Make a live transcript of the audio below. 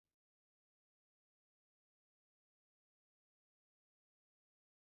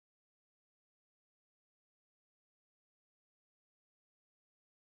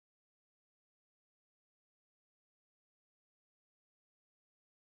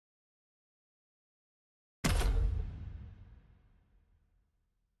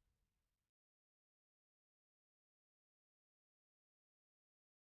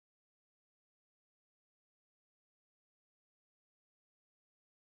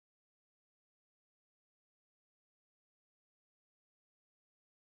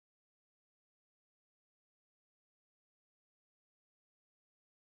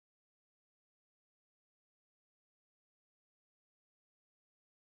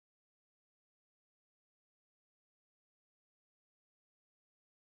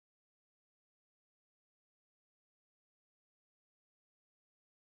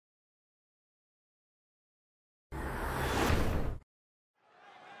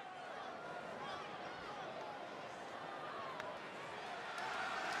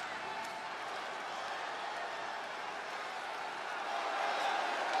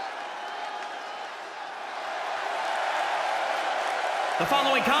The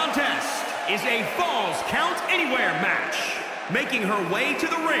following contest is a Falls Count Anywhere match. Making her way to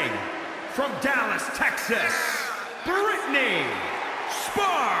the ring from Dallas, Texas, Brittany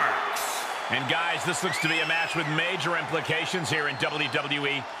Sparks. And guys, this looks to be a match with major implications here in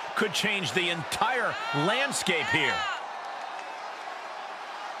WWE. Could change the entire landscape here.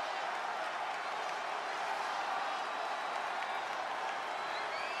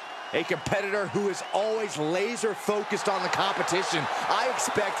 A competitor who is always laser focused on the competition. I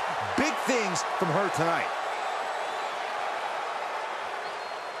expect big things from her tonight.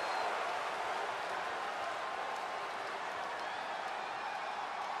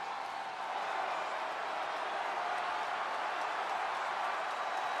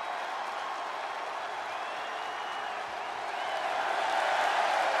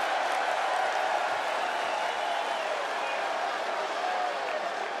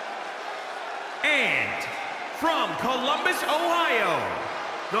 And from Columbus, Ohio,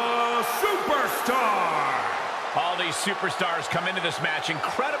 the Superstar. All these superstars come into this match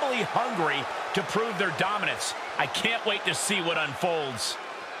incredibly hungry to prove their dominance. I can't wait to see what unfolds.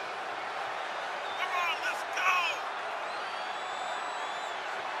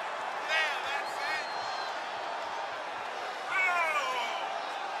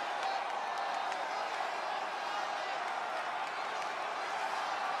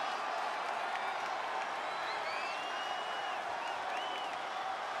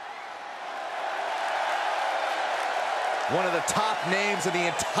 One of the top names in the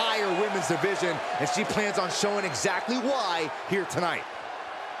entire women's division, and she plans on showing exactly why here tonight.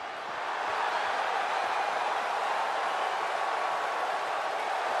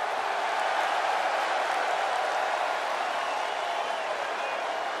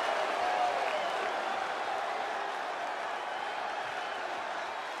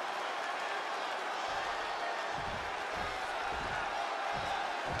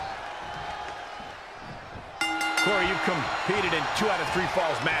 Corey, you've competed in 2 out of 3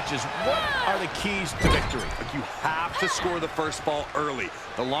 falls matches. What are the keys to victory? You have to score the first fall early.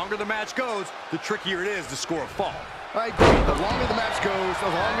 The longer the match goes, the trickier it is to score a fall. I agree. The longer the match goes, the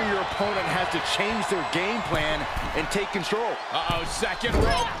longer your opponent has to change their game plan and take control. Uh-oh, second rope.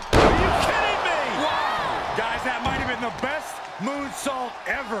 Are you kidding me? Wow! Guys, that might have been the best moonsault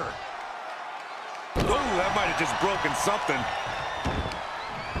ever. Oh, that might have just broken something.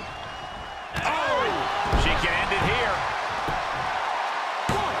 She can end it here.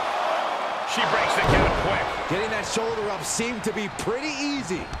 She breaks the count quick. Getting that shoulder up seemed to be pretty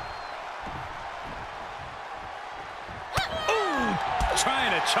easy. Ooh,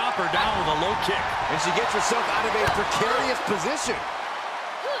 trying to chop her down with a low kick. And she gets herself out of a precarious position.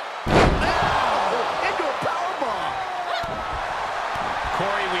 Into a powerbomb.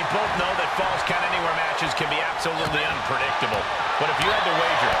 Corey, we both know that Falls Count Anywhere matches can be absolutely unpredictable. But if you had to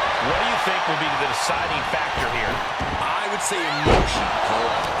wager, what do you think will be the deciding factor here? I would say emotion, Cole.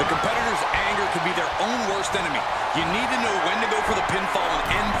 The competitor's anger could be their own worst enemy. You need to know when to go for the pinfall and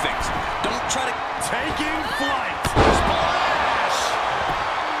end things. Don't try to... Taking flight. Splash!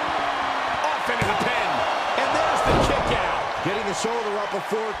 Off into the pin. And there's the kick out. Getting the shoulder up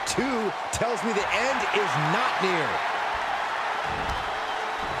before 2 tells me the end is not near.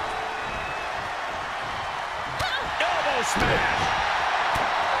 Elbow smash.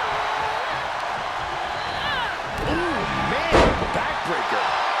 Ooh, man, backbreaker.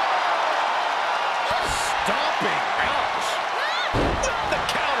 Stomping. Ouch. With the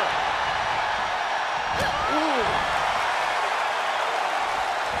counter. Ooh.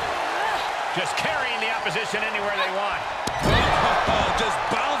 Just carrying the opposition anywhere they want. Just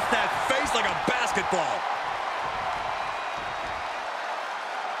bounce that face like a basketball.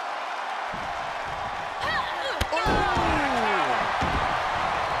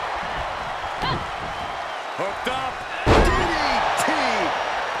 Hooked up. DDT.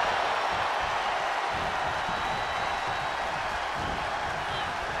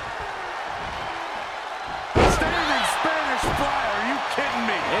 Standing Spanish fly. Are you kidding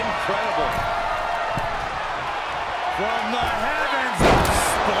me? Incredible. From the heavens,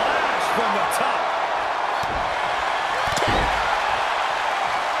 splash from the top.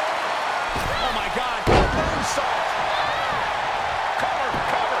 Oh my God. Moonsault. Cover,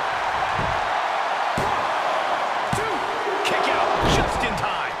 cover. 1, 2. Kick out just in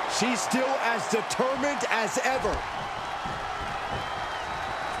time. She's still as determined as ever.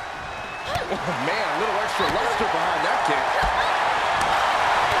 Oh, man, a little extra luster behind that kick.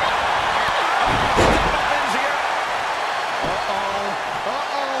 Uh-oh.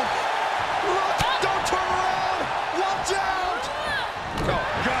 Uh-oh. Look, don't turn around. Watch out. Oh,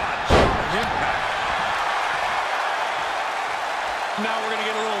 God. Impact. now we're going to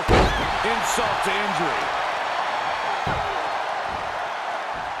get a little insult to injury.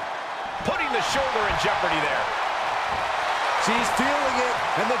 Putting the shoulder in jeopardy there. She's feeling it,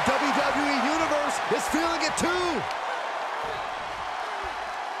 and the WWE Universe is feeling it too.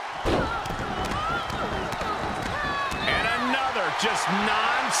 And another just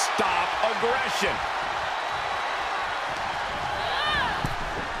non-stop aggression.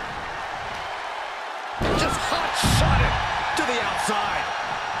 Just hot-shotted to the outside.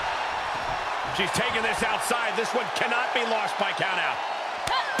 She's taking this outside. This one cannot be lost by countout.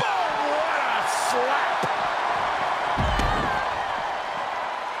 Boom! What a slap!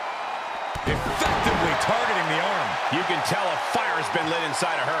 Effectively targeting the arm. You can tell a fire has been lit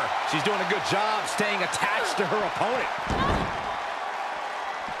inside of her. She's doing a good job staying attached to her opponent.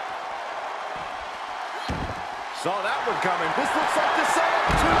 Saw that one coming. This looks like the setup.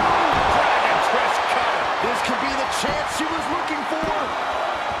 Dragon twist cover. This could be the chance she was looking for.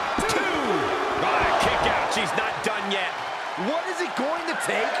 Two. Ah, kick out. She's not done yet. What is it going to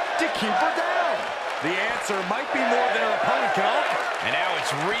take to keep her down? The answer might be more than her opponent can offer. And now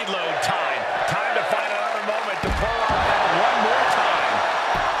it's reload time. Time to find another moment to pull off that one more time.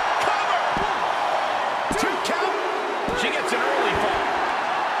 Cover! 2 count. She gets an early fall.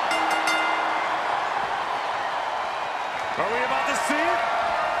 Are we about to see it?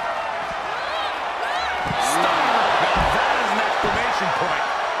 Stunner. Now that is an exclamation point.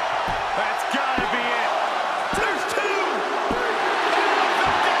 That's gotta be it. There's two. And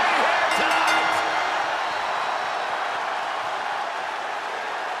the day here tonight.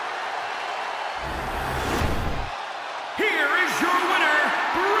 Here is your winner,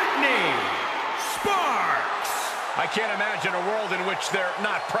 Brittany Sparks. I can't imagine a world in which they're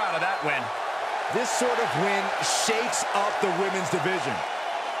not proud of that win. This sort of win shakes up the women's division.